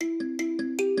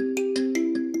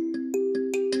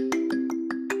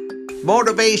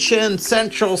Motivation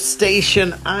Central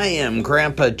Station. I am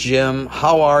Grandpa Jim.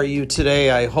 How are you today?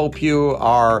 I hope you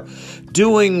are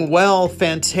doing well,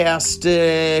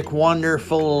 fantastic,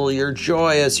 wonderful. You're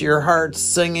joyous, your heart's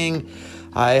singing.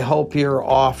 I hope you're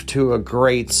off to a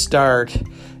great start.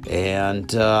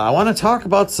 And I want to talk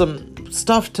about some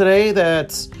stuff today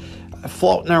that's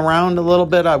floating around a little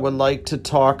bit. I would like to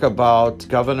talk about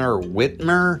Governor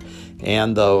Whitmer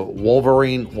and the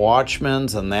Wolverine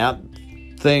Watchmen, and that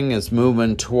thing is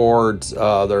moving towards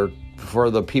for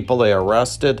the people they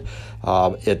arrested.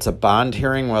 It's a bond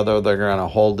hearing, whether they're going to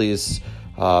hold these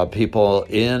people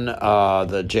in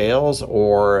the jails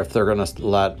or if they're going to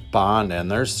let bond. And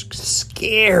there's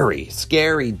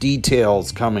scary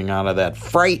details coming out of that,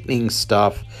 frightening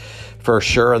stuff for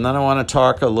sure. And then I want to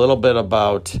talk a little bit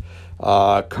about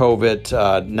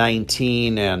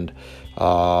COVID-19 and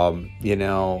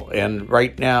and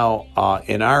right now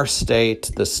in our state,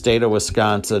 the state of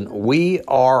Wisconsin, we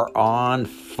are on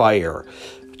fire.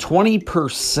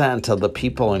 20% of the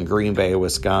people in Green Bay,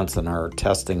 Wisconsin are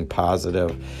testing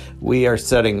positive. We are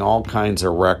setting all kinds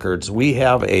of records. We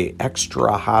have a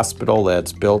extra hospital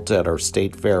that's built at our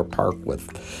State Fair Park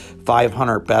with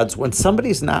 500 beds. When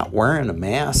somebody's not wearing a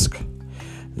mask,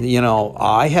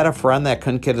 I had a friend that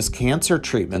couldn't get his cancer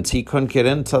treatments. He couldn't get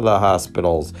into the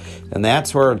hospitals. And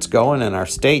that's where it's going in our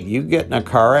state. You get in a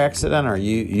car accident or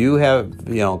you have,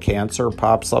 cancer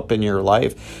pops up in your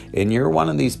life and you're one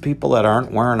of these people that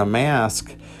aren't wearing a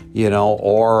mask,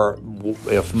 or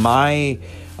if my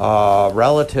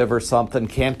relative or something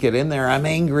can't get in there, I'm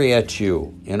angry at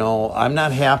you. I'm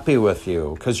not happy with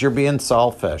you because you're being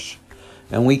selfish.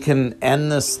 And we can end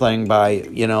this thing by,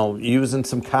 using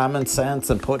some common sense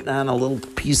and putting on a little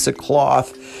piece of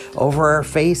cloth over our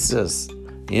faces.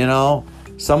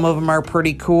 Some of them are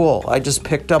pretty cool. I just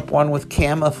picked up one with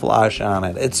camouflage on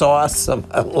it. It's awesome.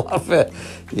 I love it,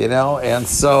 And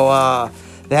so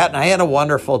and I had a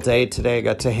wonderful day today. I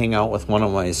got to hang out with one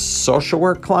of my social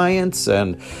work clients.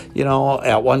 And,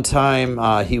 at one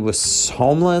time he was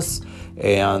homeless.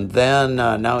 And then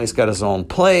now he's got his own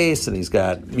place and he's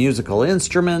got musical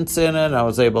instruments in it. I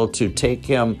was able to take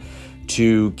him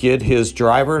to get his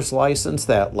driver's license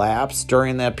that lapsed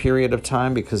during that period of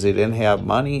time because he didn't have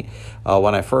money.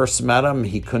 When I first met him,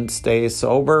 he couldn't stay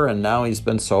sober, and now he's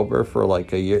been sober for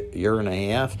like a year and a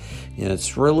half. And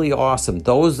it's really awesome.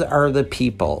 Those are the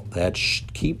people that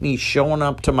keep me showing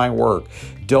up to my work.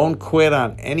 Don't quit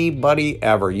on anybody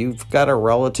ever. You've got a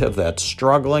relative that's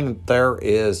struggling. There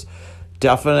is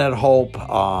definite hope.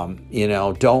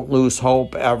 Don't lose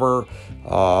hope ever.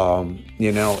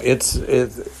 It's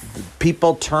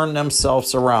people turn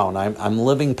themselves around. I'm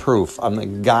living proof. I'm the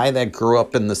guy that grew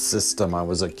up in the system. I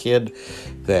was a kid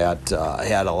that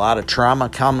had a lot of trauma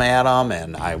come at him,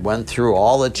 and I went through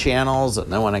all the channels.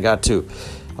 And then when I got to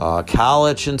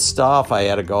college and stuff, I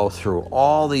had to go through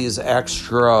all these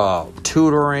extra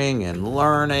tutoring and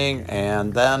learning,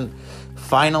 and then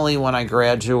finally, when I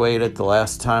graduated, the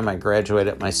last time I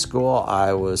graduated at my school,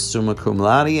 I was summa cum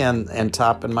laude and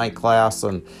top in my class.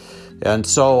 And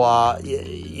so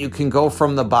you can go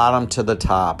from the bottom to the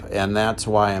top, and that's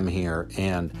why I'm here.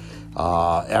 And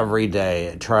every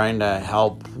day trying to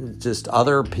help just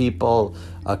other people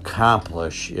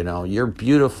accomplish, you're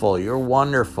beautiful, you're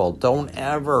wonderful. Don't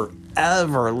ever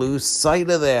lose sight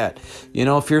of that.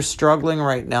 If you're struggling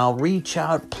right now, reach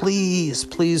out.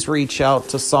 Please reach out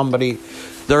to somebody.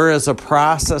 There is a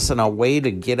process and a way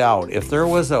to get out. If there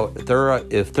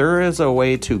is a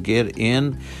way to get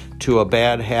in to a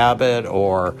bad habit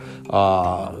or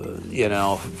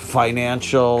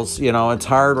financials, it's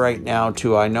hard right now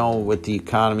I know with the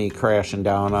economy crashing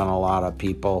down on a lot of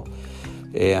people.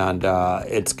 And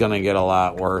it's going to get a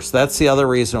lot worse. That's the other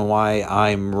reason why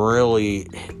I'm really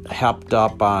hepped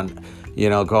up on,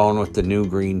 going with the new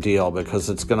Green Deal, because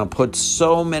it's going to put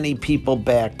so many people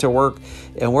back to work,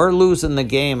 and we're losing the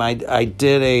game. I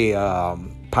did a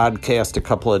podcast a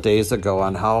couple of days ago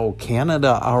on how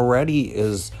Canada already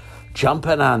is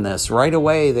jumping on this right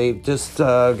away. They just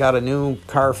got a new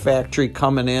car factory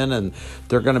coming in, and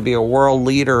they're going to be a world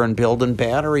leader in building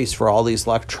batteries for all these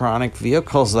electronic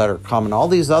vehicles that are coming. All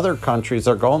these other countries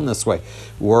are going this way.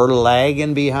 We're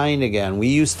lagging behind again. We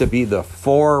used to be the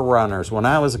forerunners. When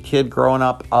I was a kid growing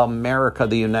up, America,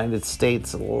 the United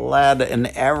States, led in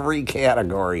every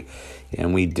category.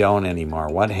 And we don't anymore.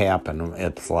 What happened?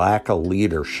 It's lack of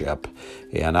leadership.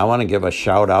 And I want to give a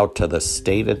shout out to the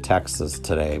state of Texas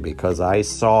today, because I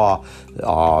saw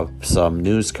some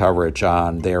news coverage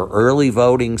on their early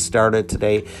voting started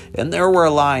today. And there were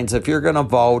lines. If you're going to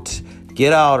vote,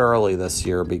 get out early this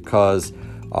year, because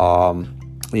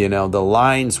The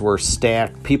lines were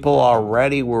stacked. People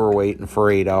already were waiting for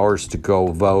 8 hours to go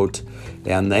vote,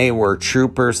 and they were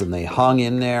troopers, and they hung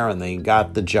in there, and they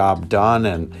got the job done.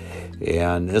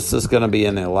 And this is going to be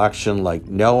an election like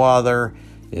no other.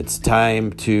 It's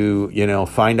time to,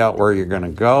 find out where you're going to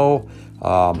go,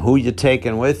 who you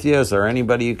taking with you. Is there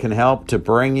anybody you can help to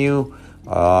bring you?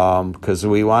 Because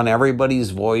we want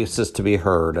everybody's voices to be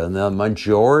heard, and the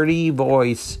majority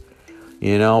voice.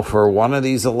 For one of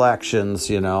these elections,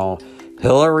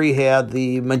 Hillary had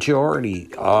the majority.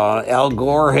 Al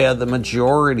Gore had the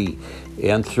majority.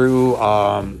 And through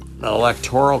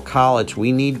Electoral College,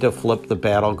 we need to flip the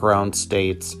battleground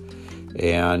states.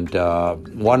 And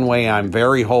one way I'm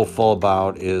very hopeful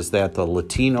about is that the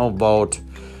Latino vote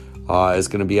is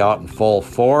going to be out in full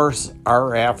force.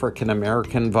 Our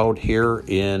African-American vote here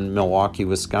in Milwaukee,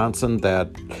 Wisconsin, that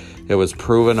it was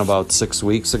proven about 6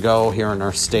 weeks ago here in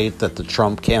our state that the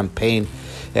Trump campaign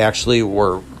actually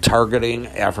were targeting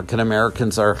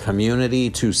African-Americans, our community,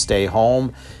 to stay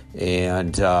home.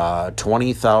 And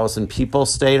 20,000 people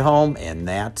stayed home, and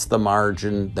that's the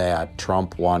margin that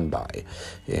Trump won by.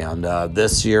 And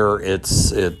this year,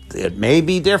 it may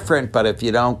be different, but if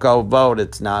you don't go vote,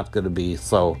 it's not going to be.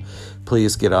 So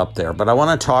please get up there. But I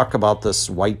want to talk about this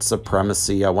white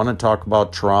supremacy. I want to talk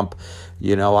about Trump.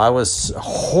 I was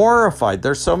horrified.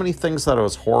 There's so many things that I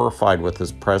was horrified with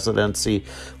his presidency.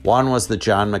 One was the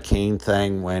John McCain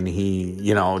thing when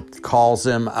he, calls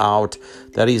him out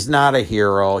that he's not a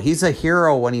hero. He's a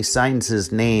hero when he signs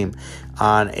his name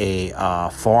on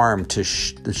a form to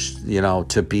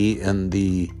be in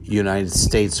the United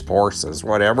States forces.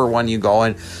 Whatever one you go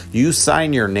in, you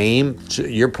sign your name,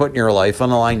 you're putting your life on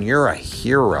the line, you're a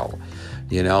hero.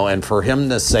 And for him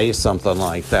to say something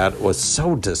like that was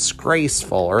so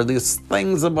disgraceful. Or these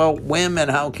things about women,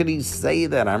 how could he say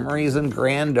that? I'm raising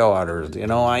granddaughters.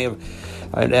 I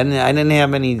didn't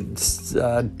have any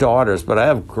daughters, but I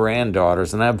have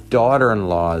granddaughters, and I have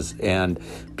daughter-in-laws, and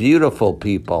beautiful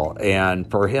people.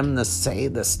 And for him to say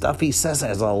the stuff he says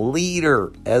as a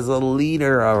leader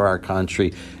of our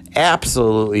country,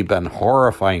 absolutely been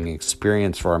horrifying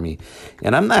experience for me.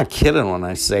 And I'm not kidding when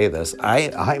I say this.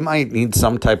 I might need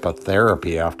some type of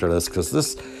therapy after this, because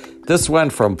this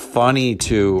went from funny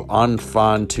to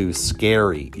unfun to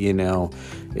scary.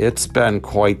 It's been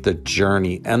quite the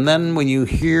journey. And then when you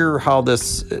hear how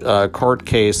this court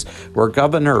case where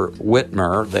Governor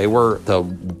Whitmer, they were the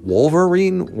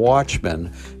Wolverine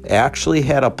Watchmen, actually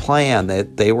had a plan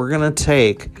that they were going to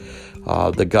take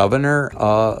Governor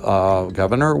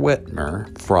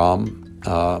Whitmer from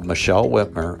Michelle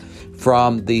Whitmer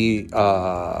from the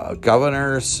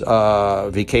governor's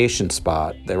vacation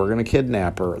spot. They were going to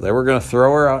kidnap her. They were going to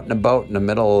throw her out in a boat in the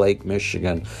middle of Lake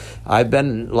Michigan. I've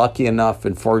been lucky enough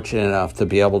and fortunate enough to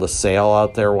be able to sail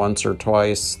out there once or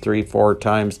twice, 3-4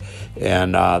 times,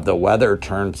 and the weather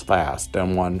turns fast.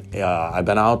 And when I've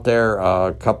been out there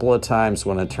a couple of times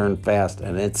when it turned fast,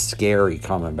 and it's scary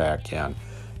coming back in.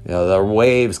 The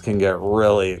waves can get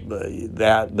really,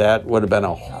 that would have been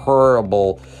a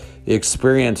horrible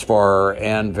experience for her,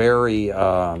 and very,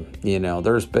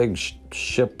 there's big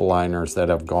ship liners that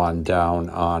have gone down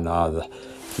on that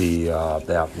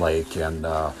lake. And,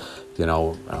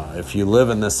 if you live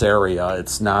in this area,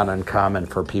 it's not uncommon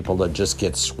for people to just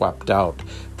get swept out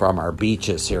from our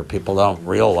beaches here. People don't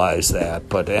realize that.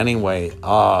 But anyway,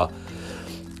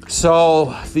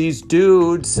 so these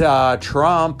dudes,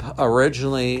 Trump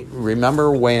originally,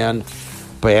 remember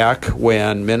back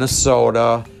when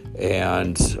Minnesota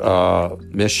and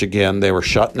Michigan, they were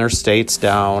shutting their states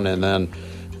down, and then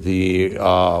the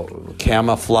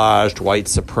camouflaged white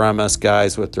supremacist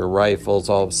guys with their rifles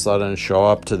all of a sudden show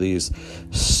up to these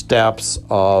steps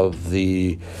of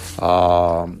the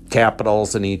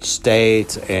capitals in each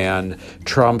state, and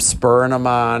Trump's spurring them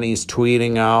on. He's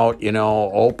tweeting out,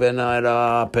 open it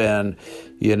up, and,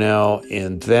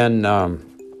 and then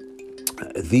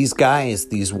these guys,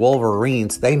 these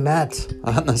Wolverines, they met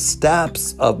on the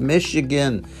steps of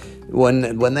Michigan.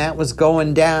 When that was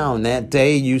going down that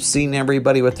day, you seen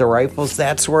everybody with the rifles.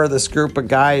 That's where this group of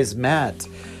guys met.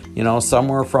 Some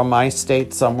were from my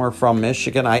state, some were from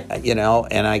Michigan.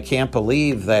 And I can't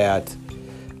believe that,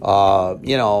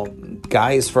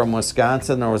 guys from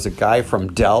Wisconsin. There was a guy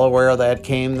from Delaware that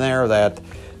came there. That,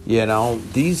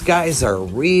 these guys are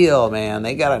real, man.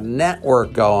 They got a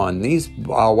network going. These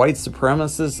white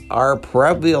supremacists are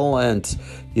prevalent.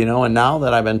 And now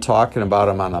that I've been talking about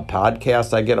them on a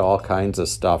podcast, I get all kinds of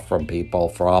stuff from people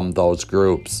from those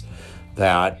groups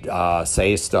that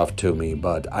say stuff to me,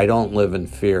 but I don't live in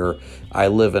fear. I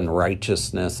live in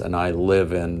righteousness, and I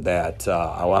live in that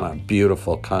I want a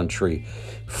beautiful country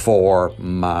for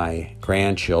my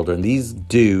grandchildren. These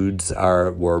dudes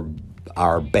are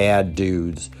bad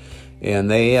dudes, and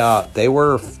they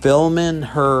were filming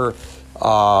her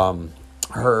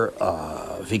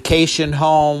vacation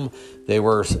home. They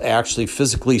were actually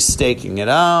physically staking it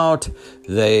out.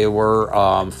 They were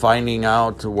finding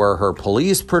out where her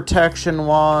police protection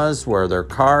was, where their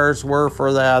cars were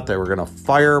for that. They were going to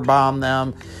firebomb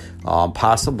them,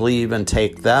 possibly even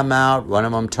take them out. One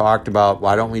of them talked about,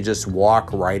 why don't we just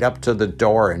walk right up to the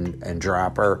door and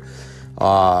drop her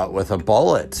with a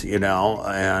bullet,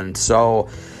 And so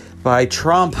by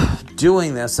Trump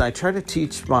doing this, I try to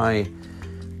teach my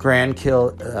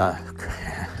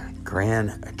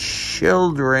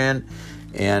grandchildren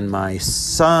and my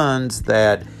sons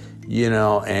that,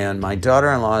 and my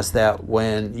daughter-in-law, is that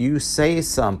when you say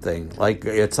something, like,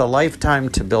 it's a lifetime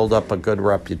to build up a good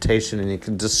reputation, and you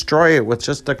can destroy it with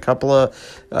just a couple of,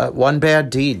 one bad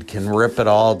deed can rip it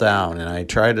all down. And I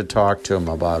try to talk to him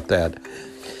about that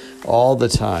all the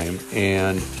time.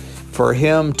 And for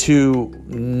him to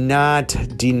not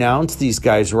denounce these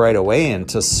guys right away and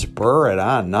to spur it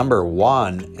on, number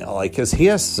one, like, is he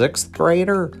a sixth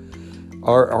grader?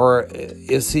 Or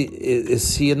is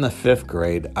he in the fifth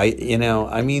grade?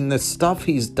 The stuff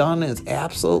he's done is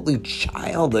absolutely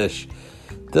childish.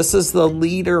 This is the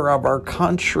leader of our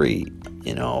country.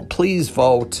 Please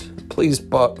vote. Please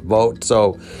vote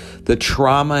so the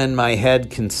trauma in my head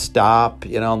can stop.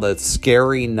 The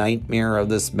scary nightmare of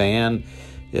this man.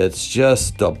 It's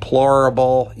just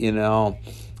deplorable,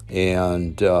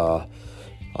 and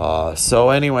so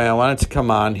anyway, I wanted to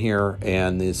come on here,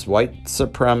 and this white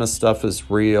supremacist stuff is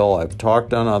real. I've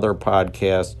talked on other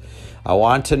podcasts. I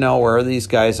want to know where these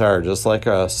guys are, just like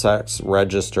a sex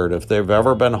registered, if they've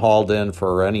ever been hauled in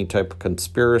for any type of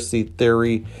conspiracy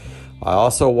theory. I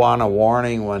also want a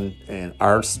warning when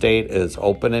our state is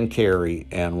open and carry,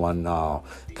 and when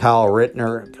Kyle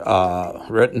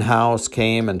Rittenhouse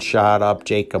came and shot up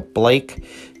Jacob Blake,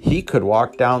 he could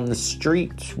walk down the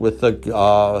street with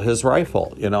his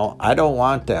rifle. I don't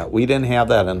want that. We didn't have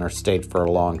that in our state for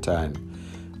a long time.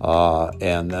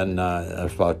 And then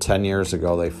about 10 years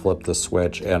ago, they flipped the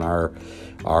switch, and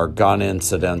our gun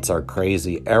incidents are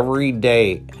crazy. Every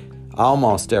day,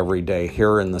 almost every day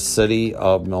here in the city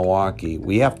of Milwaukee,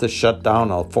 we have to shut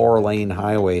down a 4-lane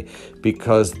highway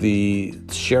because the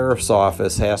sheriff's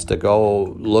office has to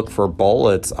go look for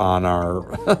bullets on our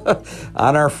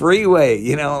on our freeway.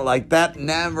 Like, that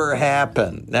never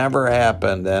happened.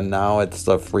 And now it's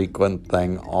a frequent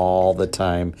thing all the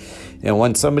time. And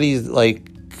when somebody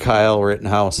like Kyle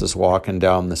Rittenhouse is walking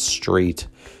down the street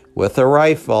with a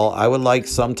rifle, I would like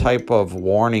some type of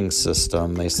warning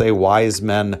system. They say wise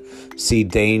men see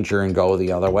danger and go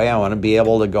the other way. I want to be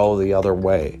able to go the other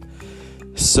way.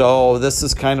 So this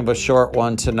is kind of a short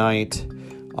one tonight.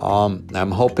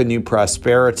 I'm hoping you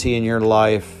prosperity in your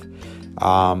life.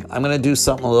 I'm going to do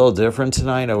something a little different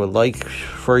tonight. I would like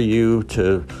for you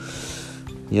to,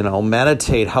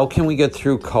 meditate. How can we get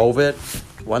through COVID?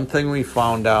 One thing we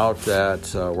found out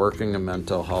that working in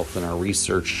mental health and our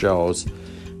research shows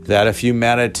that if you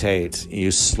meditate,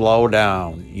 you slow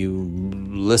down, you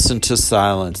listen to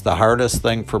silence. The hardest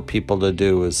thing for people to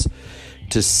do is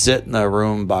to sit in a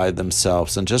room by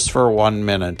themselves. And just for 1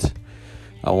 minute,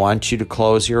 I want you to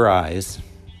close your eyes.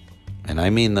 And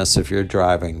I mean this, if you're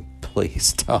driving,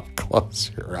 please don't close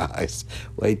your eyes.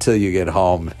 Wait till you get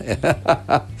home.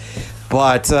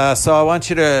 But so I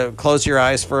want you to close your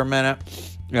eyes for a minute.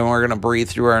 And we're going to breathe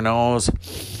through our nose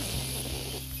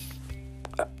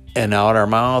and out our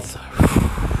mouth,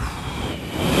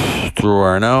 through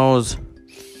our nose,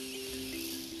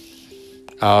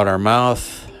 out our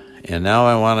mouth. And now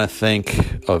I want to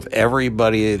think of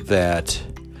everybody that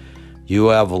you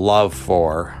have love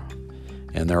for,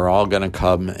 and they're all going to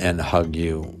come and hug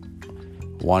you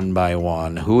one by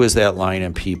one. Who is that line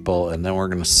of people? And then we're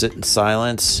going to sit in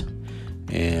silence.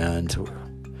 And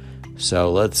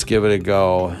so let's give it a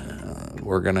go.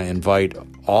 We're going to invite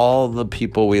all the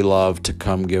people we love to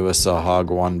come give us a hug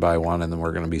one by one, and then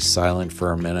we're going to be silent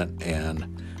for a minute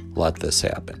and let this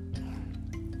happen.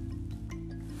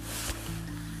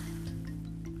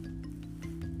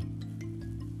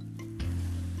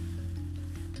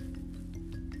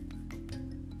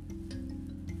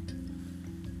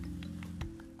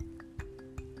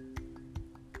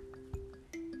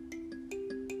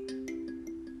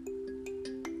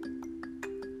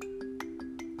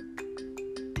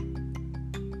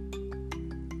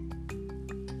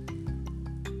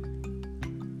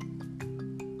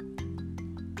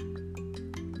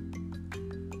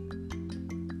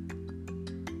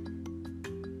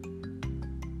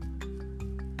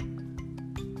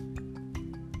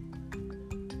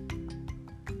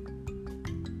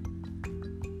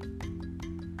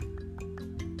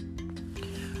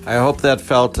 I hope that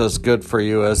felt as good for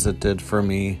you as it did for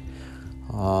me.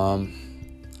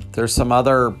 There's some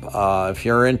other, if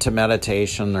you're into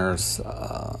meditation, there's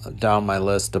down my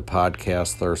list of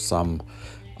podcasts, there's some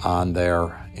on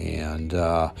there. And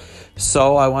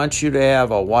so I want you to have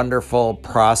a wonderful,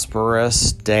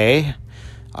 prosperous day.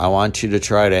 I want you to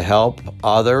try to help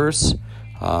others,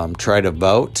 try to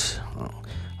vote.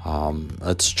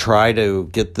 Let's try to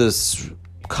get this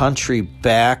country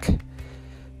back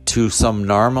to some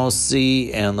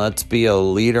normalcy, and let's be a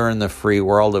leader in the free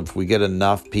world. If we get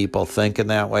enough people thinking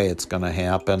that way, it's going to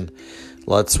happen.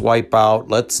 Let's wipe out.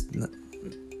 Let's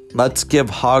give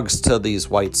hugs to these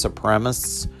white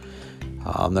supremacists.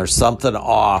 There's something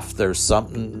off. There's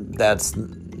something that's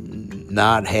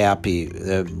not happy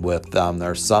with them.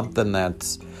 There's something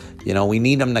that's, we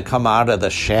need them to come out of the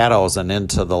shadows and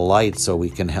into the light so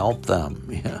we can help them.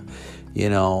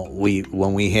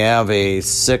 When we have a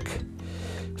sick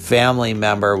family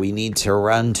member, we need to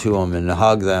run to them and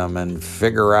hug them and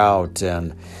figure out.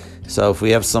 And so if we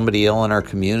have somebody ill in our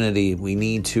community, we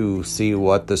need to see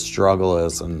what the struggle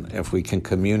is. And if we can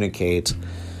communicate,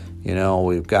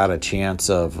 we've got a chance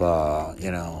of, I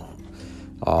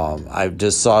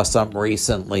just saw something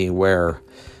recently where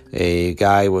a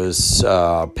guy was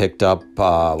picked up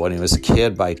when he was a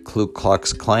kid by Ku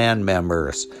Klux Klan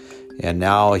members. And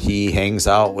now he hangs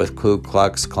out with Ku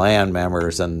Klux Klan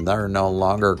members, and they're no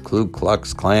longer Ku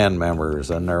Klux Klan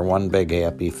members, and they're one big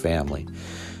happy family.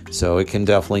 So it can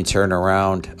definitely turn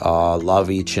around. Love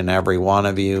each and every one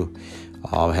of you.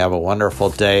 Have a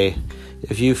wonderful day.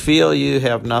 If you feel you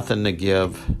have nothing to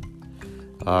give,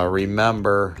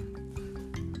 remember,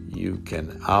 you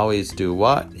can always do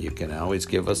what? You can always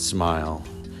give a smile.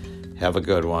 Have a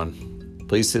good one.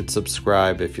 Please hit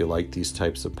subscribe if you like these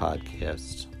types of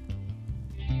podcasts.